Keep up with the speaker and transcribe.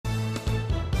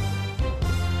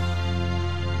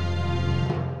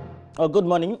Oh, good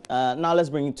morning. Now let's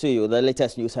bring to you the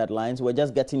latest news headlines. We're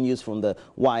just getting news from the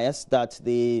wires that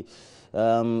the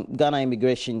Ghana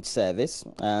Immigration Service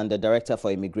and the Director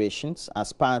for Immigrations,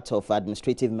 as part of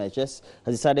administrative measures,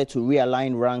 has decided to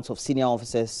realign ranks of senior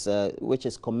officers, which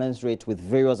is commensurate with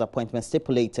various appointments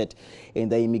stipulated in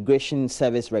the Immigration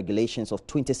Service Regulations of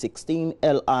 2016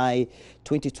 LI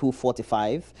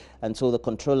 2245. And so the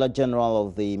Comptroller General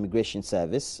of the Immigration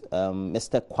Service,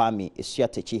 Mr. Kwame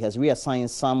Isiatechi, has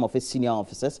reassigned some of his senior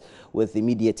officers with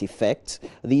immediate effect.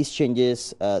 These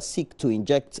changes seek to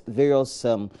inject various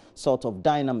sort of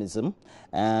dynamism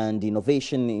and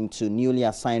innovation into newly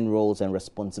assigned roles and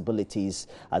responsibilities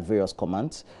at various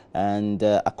commands. And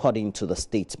according to the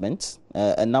statement,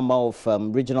 a number of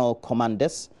regional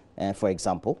commanders, for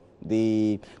example,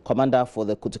 the commander for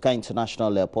the Kutuka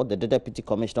International Airport, the Deputy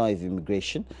Commissioner of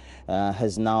Immigration,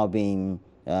 has now been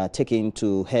taken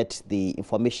to head the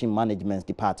Information Management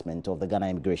Department of the Ghana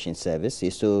Immigration Service.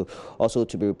 He's also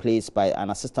to be replaced by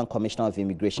an Assistant Commissioner of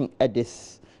Immigration,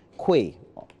 Edith Kwe,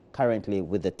 currently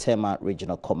with the Tema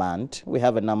Regional Command. We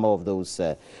have a number of those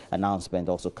announcements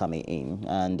also coming in,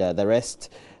 and the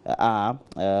rest are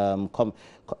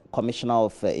Commissioner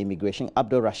of Immigration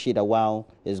Abdul Rashid Awal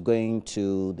is going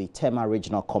to the Tema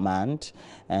Regional Command,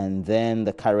 and then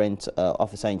the current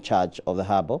officer in charge of the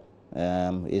harbour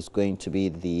is going to be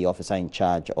the officer in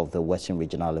charge of the Western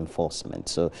Regional Enforcement.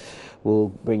 So we'll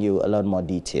bring you a lot more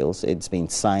details. It's been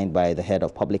signed by the head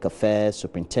of Public Affairs,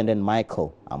 Superintendent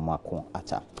Michael Amakwo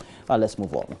Atta. Let's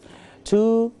move on.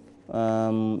 Two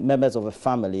members of a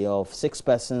family of 6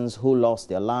 persons who lost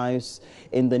their lives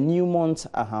in the Newmont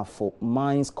Ahafo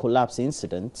mines collapse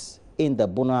incident in the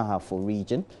Bono Ahafo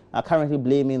region are currently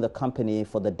blaming the company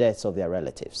for the deaths of their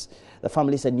relatives. The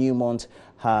family said Newmont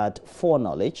had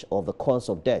foreknowledge of the cause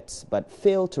of deaths but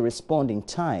failed to respond in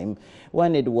time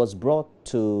when it was brought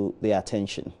to their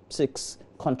attention. 6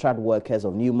 contract workers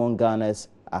of Newmont Ghana's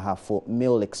Ahafo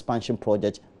mill expansion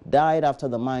project died after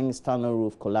the mine's tunnel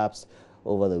roof collapsed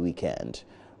over the weekend.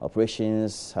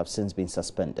 Operations have since been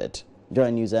suspended.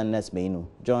 JoyNews Ernest Menu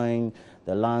joined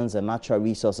the Lands and Natural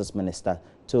Resources Minister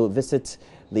to visit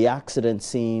the accident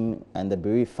scene and the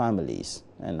bereaved families,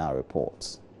 and our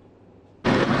reports.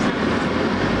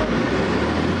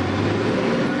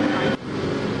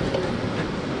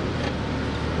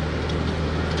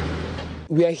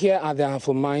 We are here at the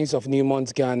Ahafo mines of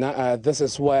Newmont, Ghana. This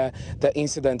is where the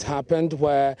incident happened,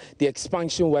 where the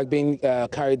expansion work being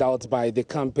carried out by the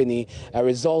company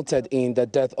resulted in the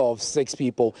death of 6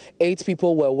 people. 8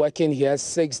 people were working here,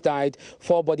 6 died,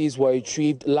 4 bodies were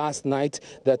retrieved last night.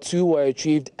 The 2 were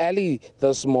retrieved early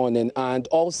this morning, and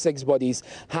all 6 bodies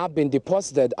have been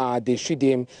deposited at the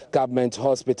Shidim Government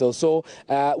Hospital. So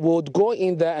we'll go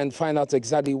in there and find out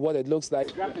exactly what it looks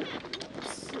like.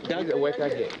 That's the worker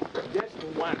here. Just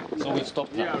one. So we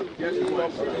stopped now. Yeah.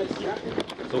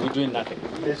 So we're doing nothing.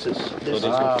 This is that's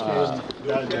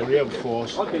the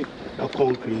reinforced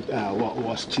concrete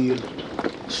was steel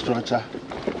structure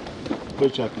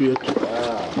which appeared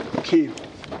to keep.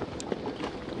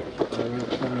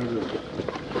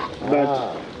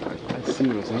 But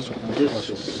this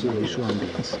is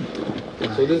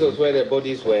so this was where the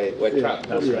bodies were trapped.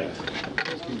 That's right.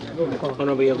 Oh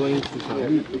no, we are going to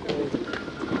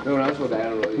no, that's what I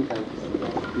don't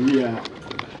know. Yeah.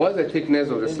 What's the thickness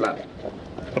of the slab?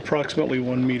 Approximately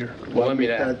 1 meter. 1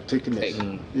 meter thickness.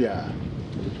 Yeah.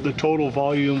 The total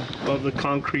volume of the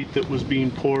concrete that was being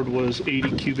poured was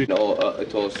 80 cubic. No,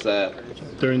 it was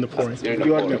during the pouring.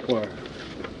 During the pour.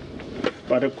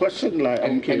 But the question, like,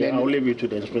 okay, I'll leave you to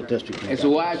the inspectors to. And so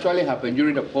what actually happened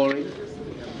during the pouring?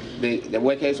 The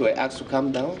workers were asked to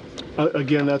come down.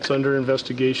 Again, that's under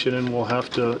investigation, and we'll have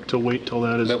to wait till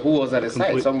that is. But who was at the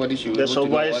site? Somebody should. The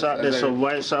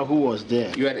supervisor who was there.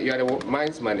 You are the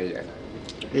mines manager.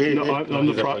 No, I'm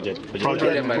the project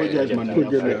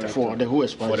manager for the whole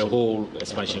expansion. For the whole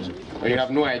expansion. You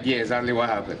have no idea exactly what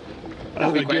happened.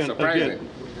 That's quite surprising.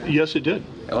 Yes, it did.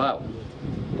 Wow.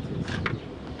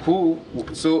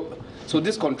 So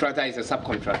this contractor is a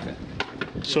subcontractor.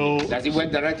 So does he work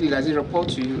directly? Does he report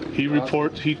to you? He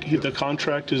reports. The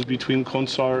contract is between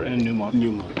Consar and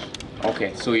Newmont.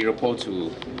 Okay, so he reports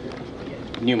to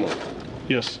Newmont.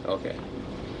 Yes. Okay.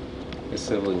 The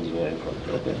civil engineering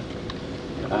contractor.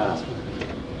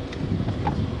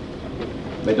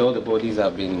 But all the bodies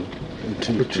have been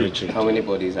retrieved. How many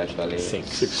bodies actually?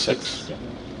 6. Yeah.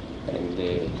 And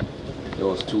there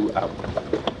was 2 up.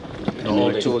 No,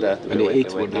 you were told that there were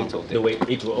 8 were down. There were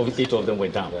 8 of them were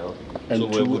down. And so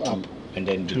we're able to, and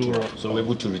then the 2 up. So we're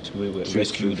able to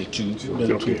rescue the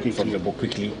 2 from the boat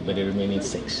quickly, but the remaining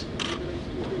 6.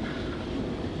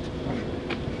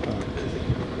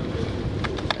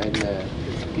 And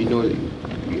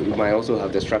you might also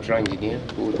have the structural engineer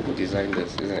who designed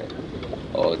this, isn't it?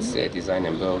 Or it's designed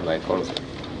and built by Consa?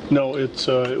 No, it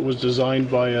was designed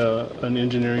by an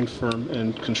engineering firm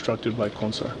and constructed by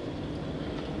Consa.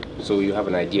 So you have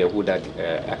an idea who that?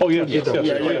 Oh yeah, yes.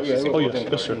 Oh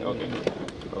yes, sir.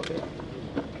 Okay.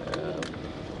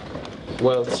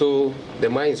 Well, so the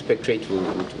mine inspectorate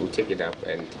will take it up,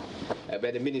 and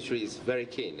but the ministry is very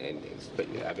keen, and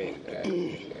I mean,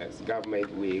 as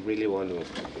government, we really want to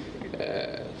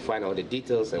find out the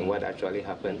details and what actually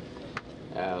happened.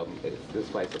 It's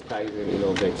quite surprising,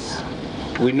 but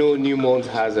we know Newmont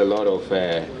has a lot of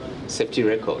safety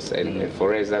records, and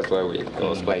for us, that's why it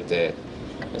was quite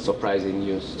surprising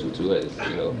news to us,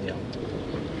 Yeah.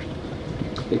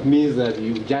 It means that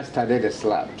you just started the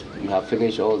slab. You have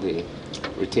finished all the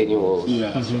retaining walls,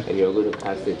 and you're going to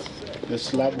cast it. The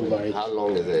slab over it. How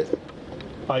long is it?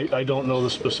 I don't know the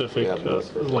specific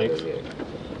length,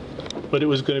 but it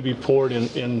was going to be poured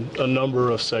in a number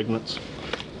of segments.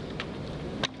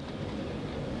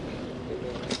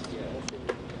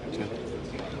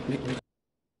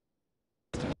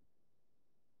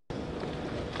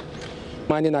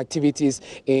 Mining activities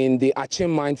in the Achin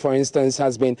mine, for instance,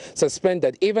 has been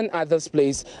suspended. Even at this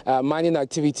place, mining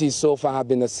activities so far have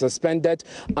been suspended.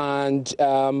 And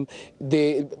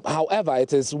however,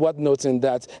 it is worth noting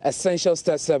that essential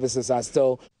services are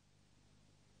still.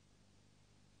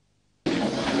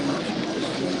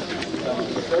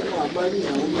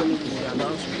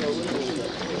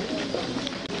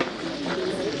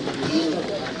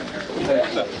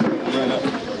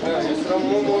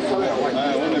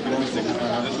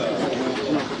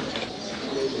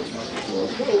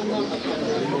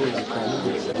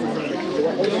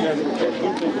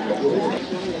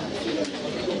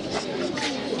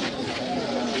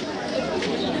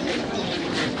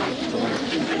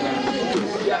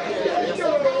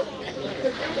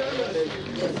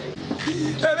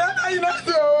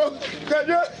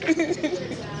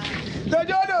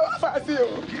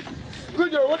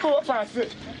 Good job, what more fancy?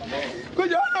 Good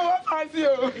job, what fancy?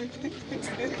 You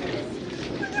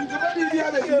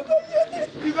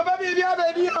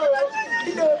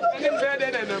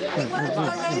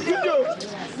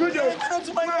Good job.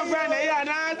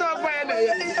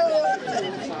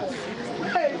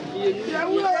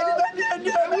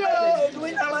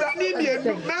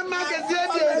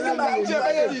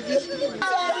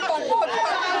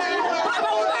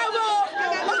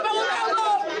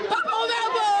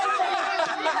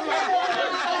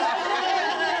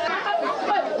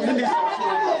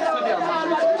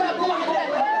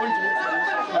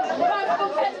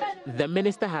 The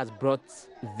minister has brought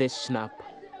this schnapp.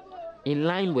 In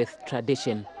line with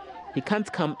tradition, he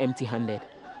can't come empty-handed.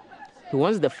 He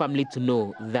wants the family to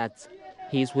know that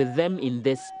he is with them in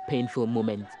this painful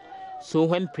moment. So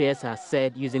when prayers are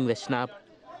said using the schnapp,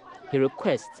 he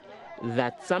requests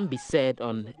that some be said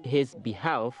on his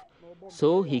behalf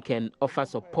so he can offer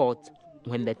support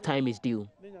when the time is due.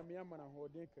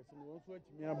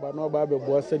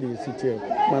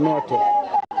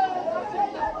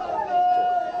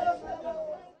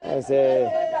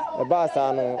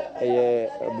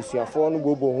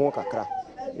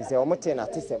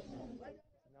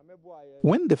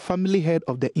 When the family heard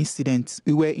of the incident,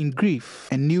 we were in grief,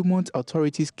 and Newmont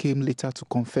authorities came later to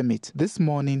confirm it. This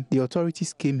morning, the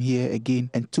authorities came here again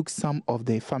and took some of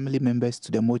their family members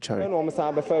to the mortuary.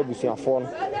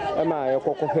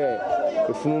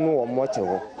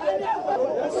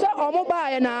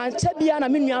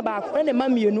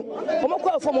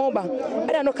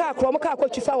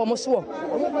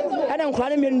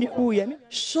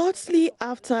 Shortly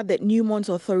after the Newmont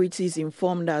authorities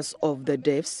informed us of the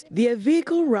deaths, their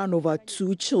vehicle ran over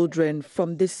 2 children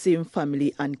from the same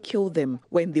family and killed them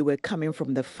when they were coming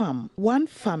from the farm. One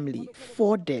family,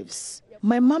 4 deaths.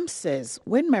 My mom says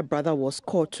when my brother was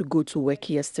called to go to work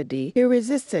yesterday, he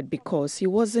resisted because he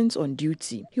wasn't on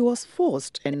duty. He was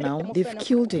forced, and now they've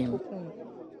killed him.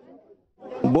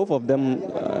 Both of them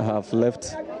have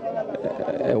left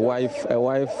a wife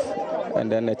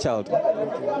and then a child.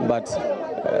 But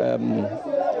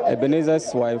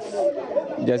Ebenezer's wife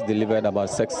just delivered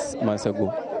about 6 months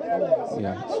ago.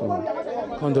 Yeah,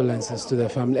 so condolences to the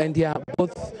family. And they are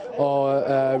both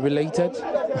related?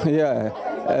 Yeah,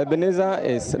 Ebenezer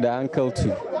is the uncle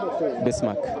to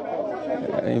Bismarck.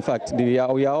 In fact, we are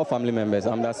all family members.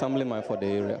 I'm the assemblyman for the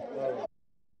area.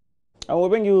 And we'll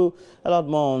bring you a lot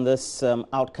more on this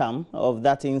outcome of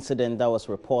that incident that was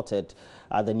reported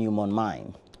at the Newmont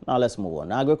mine. Now let's move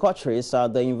on. Agriculturists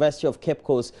at the University of Cape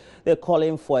Coast, they're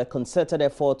calling for a concerted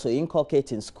effort to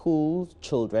inculcate in school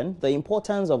children the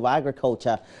importance of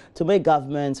agriculture to make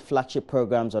government's flagship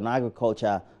programs on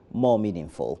agriculture more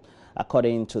meaningful.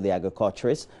 According to the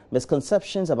agriculturist,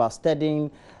 misconceptions about studying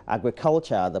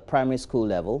agriculture at the primary school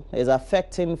level is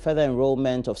affecting further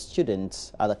enrollment of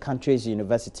students at the country's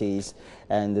universities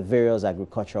and the various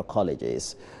agricultural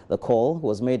colleges. The call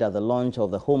was made at the launch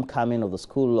of the homecoming of the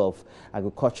School of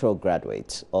Agricultural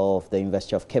Graduates of the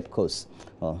University of Cape Coast.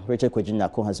 Well, Richard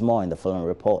Kwejinyako has more in the following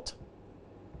report.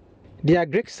 The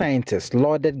agric scientists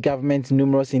lauded government's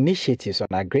numerous initiatives on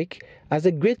agric as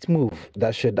a great move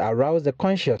that should arouse the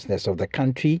consciousness of the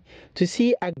country to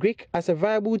see agric as a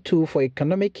viable tool for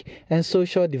economic and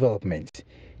social development.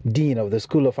 Dean of the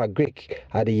School of Agric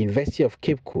at the University of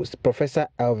Cape Coast, Professor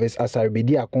Elvis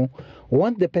Asaribediakon,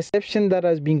 wants the perception that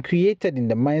has been created in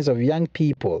the minds of young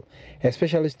people,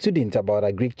 especially students, about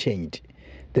agric changed.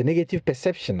 The negative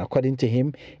perception, according to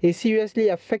him, is seriously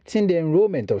affecting the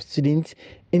enrollment of students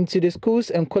into the schools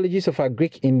and colleges of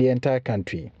agric in the entire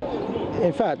country.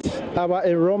 In fact, our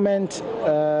enrollment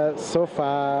so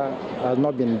far has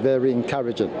not been very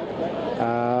encouraging.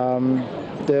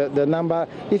 The number,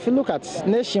 if you look at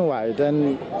nationwide,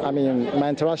 and I mean, my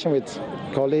interaction with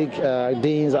colleagues,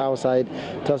 deans outside,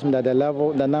 tells me that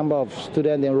the number of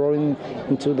students enrolling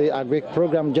into the agric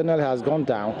program generally has gone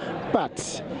down.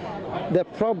 But the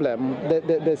problem,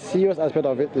 the serious aspect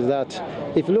of it is that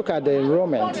if you look at the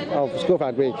enrollment of School of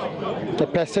Agric, the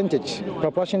percentage,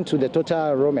 proportion to the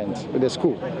total enrollment of the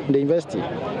school, the university,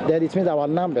 then it means our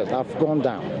numbers have gone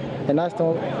down. And I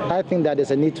think that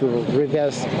there's a need to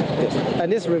reverse this.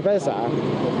 And this reversal,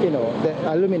 the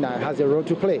alumni has a role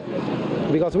to play.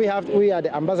 Because we are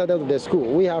the ambassadors of the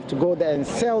school. We have to go there and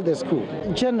sell the school.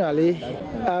 Generally,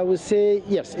 I would say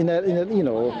yes,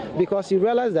 because you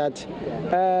realize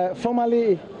that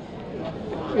formally,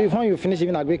 when you finish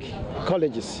even agric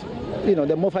colleges, the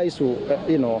MOFA is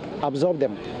to, absorb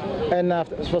them. And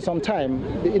for some time,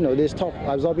 they stop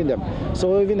absorbing them.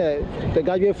 So even the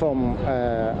graduate from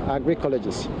agric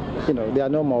colleges, they are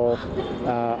no more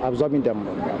absorbing them,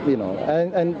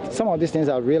 And some of these things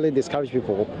are really discourage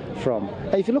people from.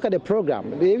 And if you look at the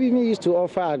program, they even used to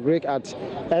offer agric at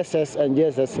SS and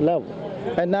JSS level.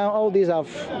 And now all these have,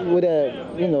 with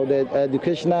the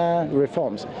educational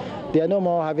reforms, they are no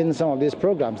more having some of these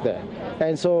programs there.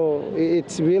 And so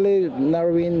it's really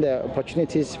narrowing the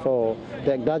opportunities for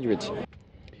the graduates.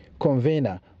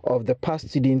 Convener of the past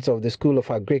students of the School of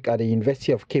Agric at the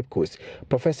University of Cape Coast,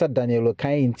 Professor Daniel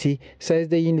Okainti, says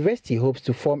the university hopes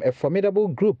to form a formidable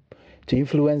group to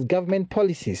influence government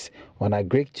policies on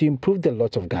agric to improve the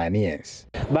lot of Ghanaians.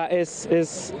 But it's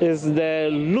the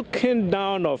looking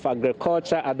down of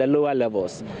agriculture at the lower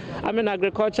levels. I mean,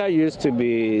 agriculture used to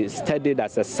be studied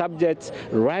as a subject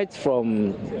right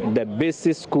from the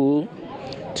basic school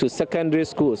to secondary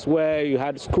schools, where you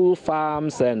had school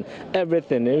farms and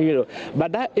everything,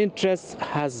 But that interest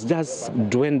has just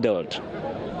dwindled.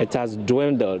 It has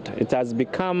dwindled. It has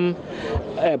become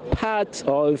a part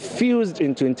or fused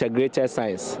into integrated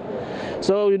science.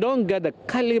 So you don't get the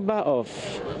caliber of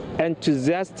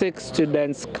enthusiastic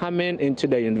students coming into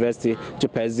the university to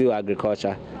pursue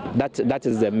agriculture. That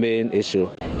is the main issue.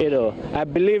 I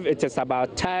believe it is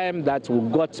about time that we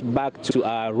got back to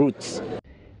our roots.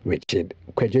 Richard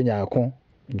Kwejinyako,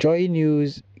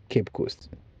 JoyNews, Cape Coast.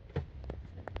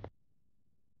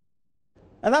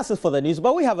 And that's it for the news,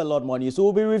 but we have a lot more news. So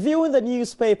we'll be reviewing the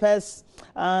newspapers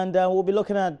and we'll be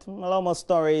looking at a lot more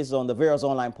stories on the various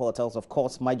online portals, of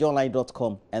course,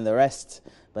 myjoyonline.com and the rest.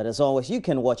 But as always, you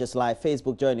can watch us live,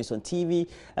 Facebook, JoyNews on TV,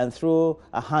 and through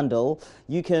a handle,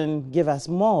 you can give us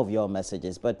more of your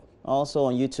messages. But also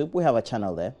on YouTube, we have a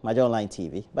channel there, MyJoyOnline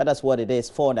TV. But that's what it is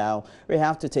for now. We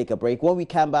have to take a break. When we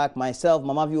come back, myself,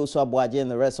 Mama Vioso Abuaje,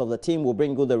 and the rest of the team will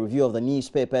bring you the review of the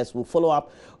newspapers. We'll follow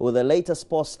up with the latest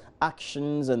sports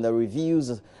actions and the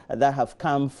reviews that have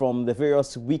come from the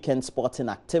various weekend sporting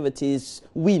activities.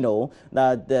 We know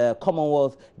that the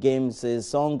Commonwealth Games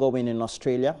is ongoing in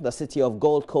Australia, the city of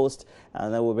Gold Coast,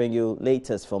 and then we'll bring you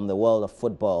latest from the world of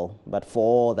football. But for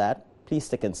all that, please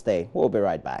stick and stay. We'll be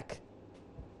right back.